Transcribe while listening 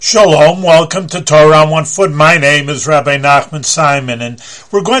Shalom, welcome to Torah on One Foot. My name is Rabbi Nachman Simon, and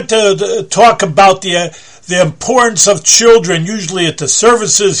we're going to talk about the importance of children. Usually at the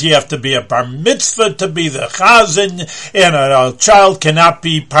services, you have to be a bar mitzvah to be the chazan, and a child cannot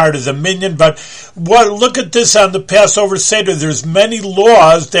be part of the minyan. But look at this on the Passover Seder. There's many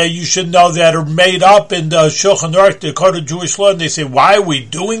laws that you should know that are made up in the Shulchan Aruch, the Code of Jewish Law, and they say, why are we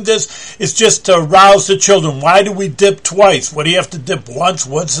doing this? It's just to rouse the children. Why do we dip twice? What do you have to dip once?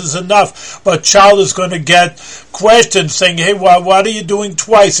 Once is enough. But a child is going to get questions saying, hey, what are you doing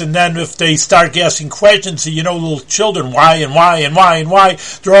twice? And then if they start asking questions, little children, why and why and why and why,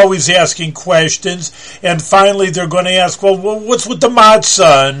 they're always asking questions. And finally they're going to ask, well, what's with the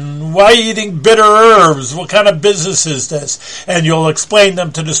matzah? And why are you eating bitter herbs? What kind of business is this? And you'll explain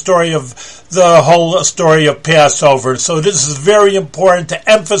them to the whole story of Passover. So this is very important to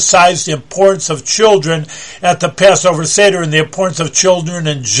emphasize the importance of children at the Passover Seder and the importance of children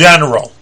in general.